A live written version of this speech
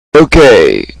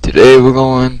Okay, today we're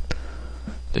going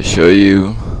to show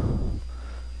you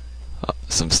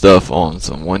some stuff on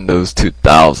some Windows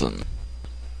 2000.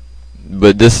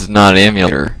 But this is not an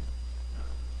emulator.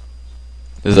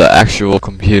 This is an actual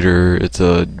computer. It's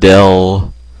a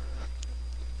Dell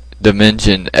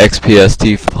Dimension XPS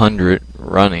T500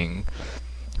 running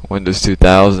Windows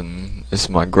 2000. It's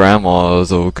my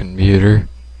grandma's old computer.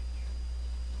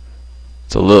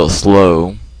 It's a little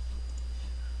slow.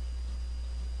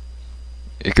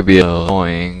 It could be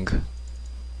annoying.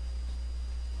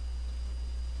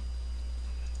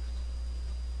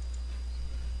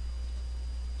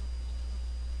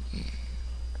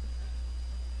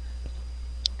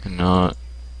 And not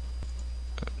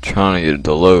trying to get it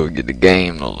to load, get the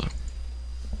game to load.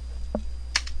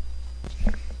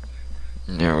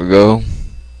 And there we go.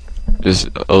 Just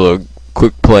a little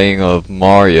quick playing of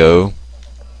Mario.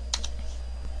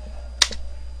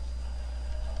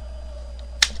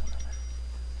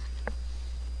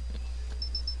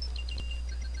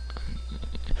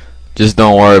 Just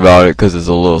don't worry about it because it's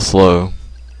a little slow.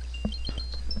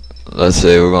 Let's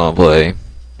say we're gonna play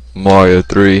Mario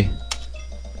 3.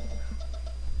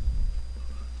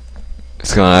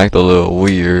 It's gonna act a little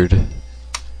weird.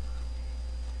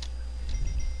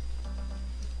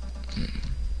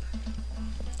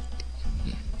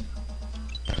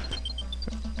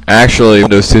 Actually,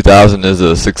 Windows 2000 is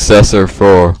a successor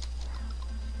for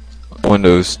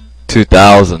Windows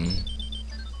 2000.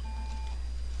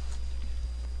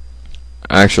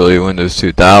 Actually, Windows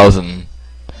 2000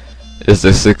 is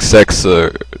the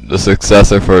successor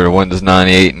for Windows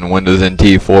 98 and Windows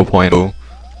NT 4.0.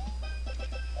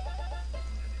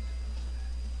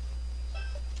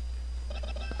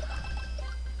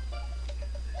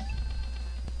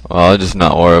 Well, I'll just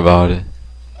not worry about it.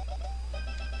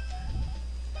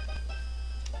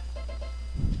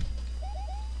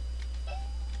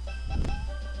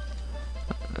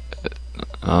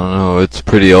 I don't know, it's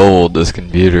pretty old, this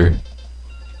computer.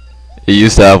 It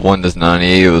used to have Windows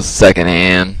 98, it was second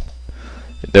hand.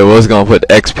 They was gonna put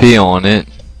XP on it,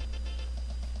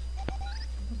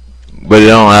 but it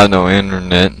don't have no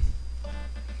internet.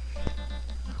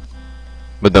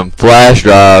 But them flash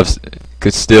drives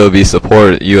could still be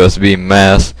supported, USB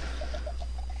mass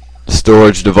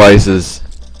storage devices.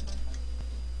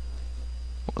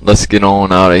 Let's get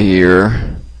on out of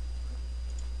here.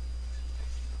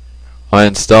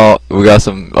 We got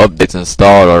some updates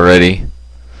installed already.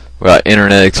 We got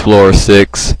Internet Explorer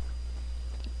 6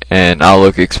 and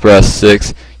Outlook Express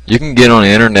 6. You can get on the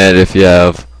internet if you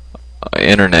have an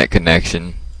internet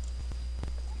connection.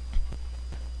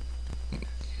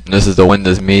 This is the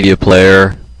Windows Media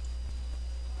Player.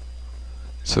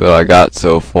 That's what I got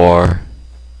so far.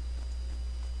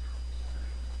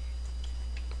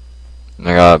 And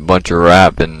I got a bunch of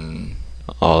rap and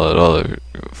all that other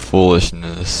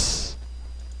foolishness.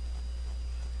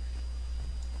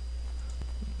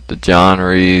 The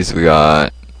genres we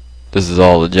got. This is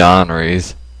all the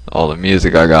genres, all the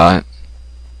music I got.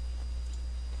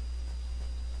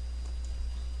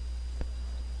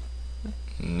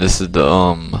 And this is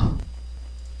the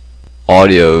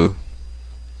audio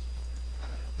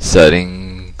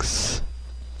settings.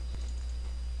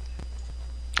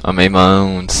 I made my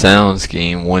own sound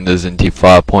scheme, Windows NT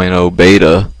 5.0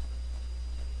 beta,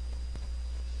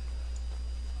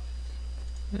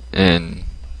 and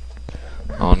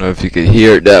I don't know if you could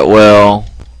hear it that well.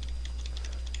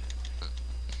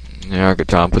 Yeah, I could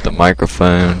try and put the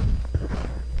microphone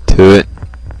to it.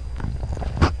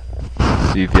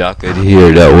 See if y'all could hear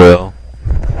it that well.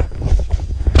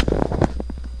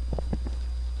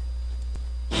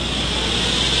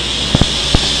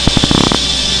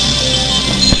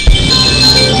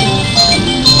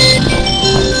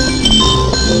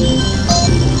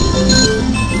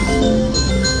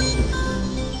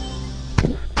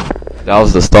 That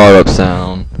was the startup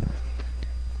sound,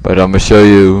 but I'm gonna show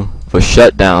you the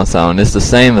shutdown sound. It's the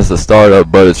same as the startup,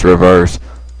 but it's reversed.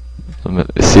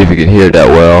 Let's see if you can hear that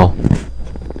well.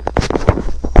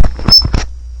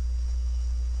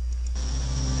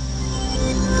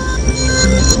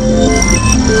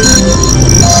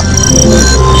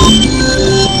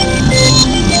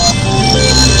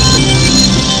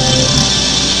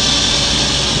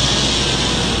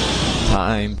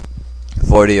 Time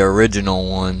for the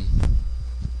original one.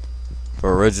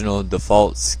 Original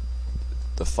defaults,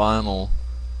 the final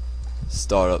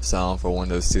startup sound for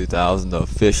Windows 2000, the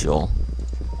official.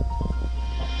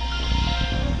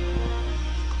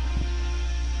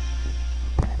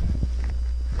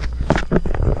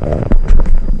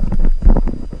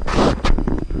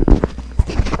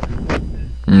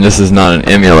 This is not an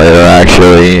emulator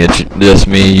actually, it's just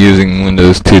me using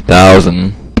Windows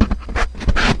 2000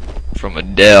 from a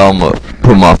Dell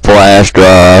from my flash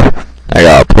drive. I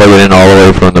gotta plug it in all the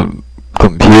way from the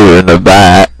computer in the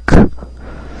back.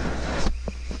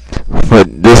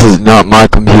 But this is not my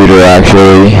computer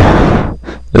actually.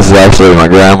 This is actually my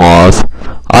grandma's.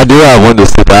 I do have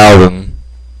Windows 2000,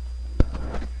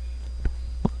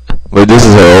 but this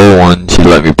is her old one she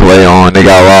let me play on. They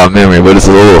got a lot of memory, but it's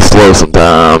a little slow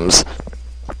sometimes.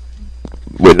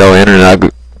 With no internet,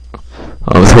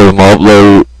 I'm just gonna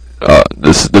upload.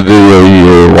 This is the video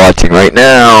you're watching right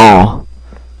now.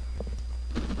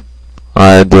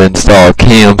 I had to install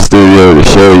Cam Studio to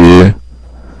show you.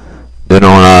 Then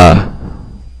I'm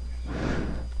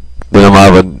gonna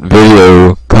have a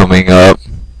video coming up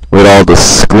with all the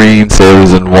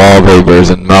screensavers and wallpapers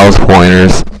and mouse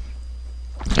pointers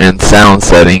and sound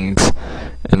settings,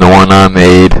 and the one I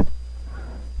made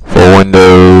for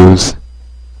Windows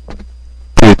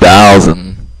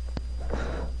 2000.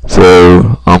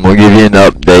 So I'm gonna give you an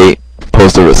update,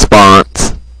 post a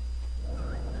response.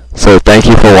 So thank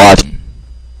you for watching.